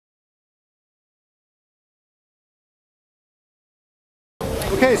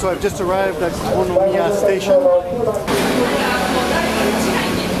Okay, so I've just arrived at Konomiya station.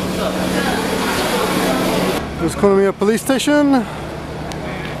 There's Konomiya police station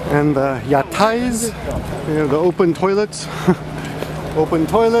and the yatais, you know, the open toilets. Open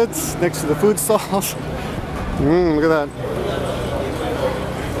toilets next to the food stalls. Look at that.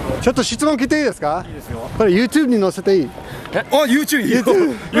 ちょっと質問聞いていいですか？いいですよ。これ YouTube に載せていい？あ、YouTube いいよ。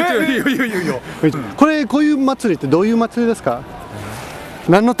YouTube いいよ。これこういう祭りってどういう祭りですか？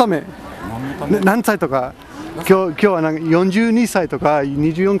何のため？何歳とか？今日はなんか42歳とか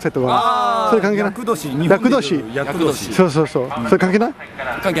24歳とか、それ関係ない？厄年。そう。それ関係ない？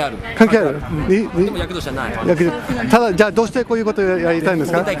関係ある。でも厄年じゃない。ただじゃあどうしてこういうことをやりたいんで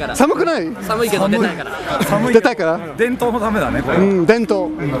すか？寒くない？寒いけど出たいから。出たいから。伝統のためだねこれ。伝統。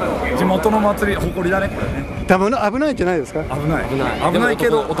地元の祭り誇りだねこれね。多分危ないんじゃないですか？危ないけ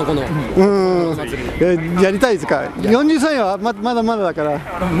ど男の。やりたいですか？40歳はまだだから。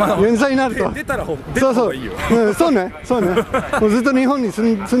40歳になると。出たら方がいいよ。そうね。もうずっと日本に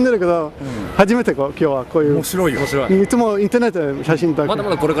住んでるけど、初めて今日はこういう。面白い。いつもインターネットで写真撮る。まだ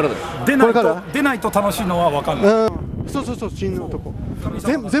これからだよ。出ないと楽しいのは分かんない。そう真の男。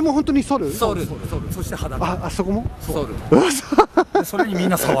全部本当にソル。そして裸。あそこも。ソル。それにみん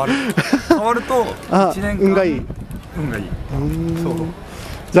な触ると1年間運がいい。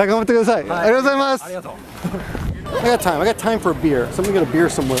じゃあ頑張ってください。ありがとうございます。ありがとう。I got time for a beer. Somebody get a beer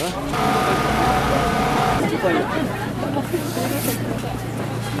somewhere.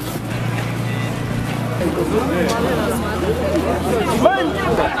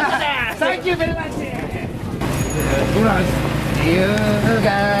 Thank you very much.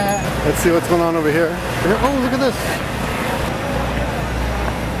 Let's see what's going on over here. Oh, look at this.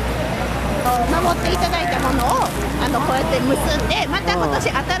 守っていただいたものをこうやって結んで、また今年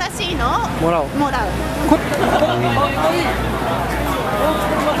新しいのをもらう。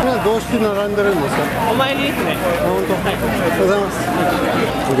どうして並んでるんですか？お参りですね。本当。ありがとうございます。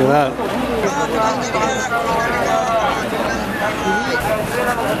Look at that.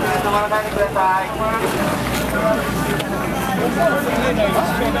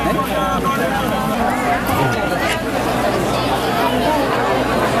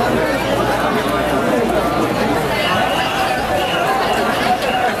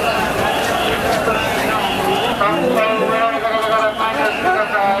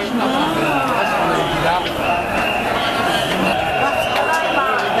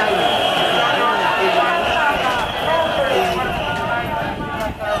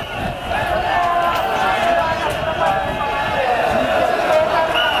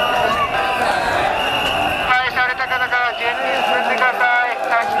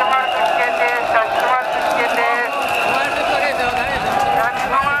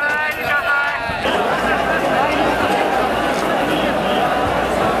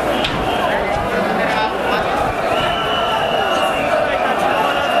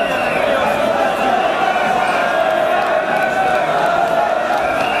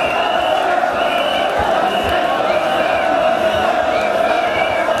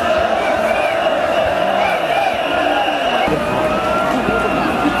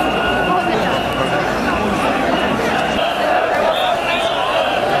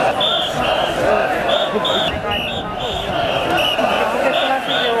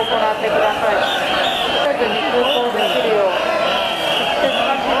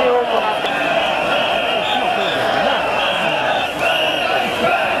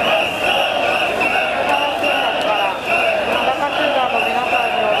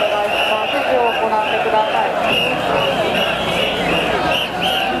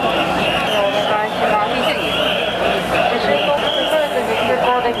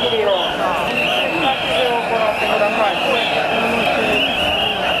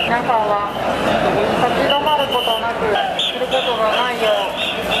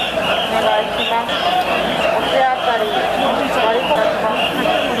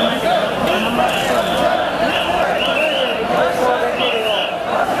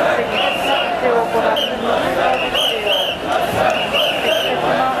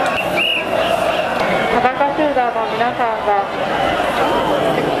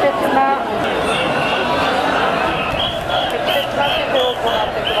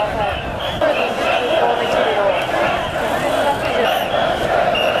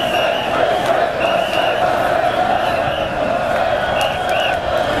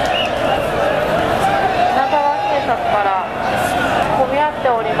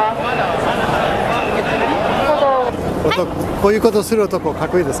こういうことする男かっ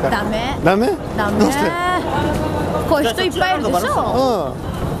こいいですか？ダメ。どうして？こういう人いっぱいいるでしょ。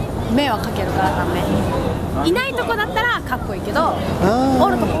迷惑かけるからダメ。いないとこだったらかっこいいけど、お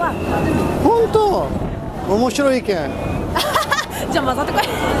るとこは本当面白い意見。じゃあ混ざってこい。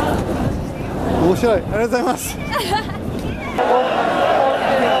面白い、ありがとうございます。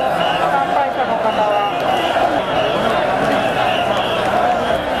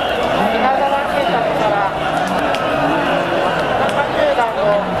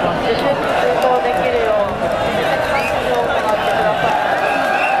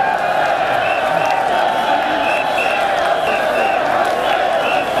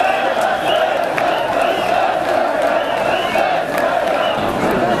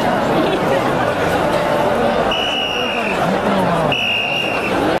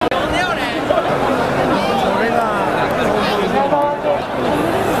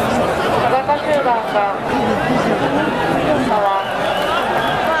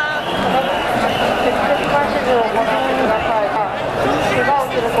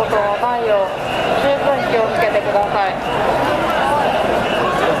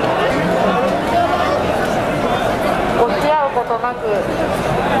押し合うことなく、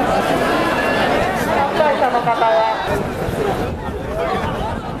参拝者の方は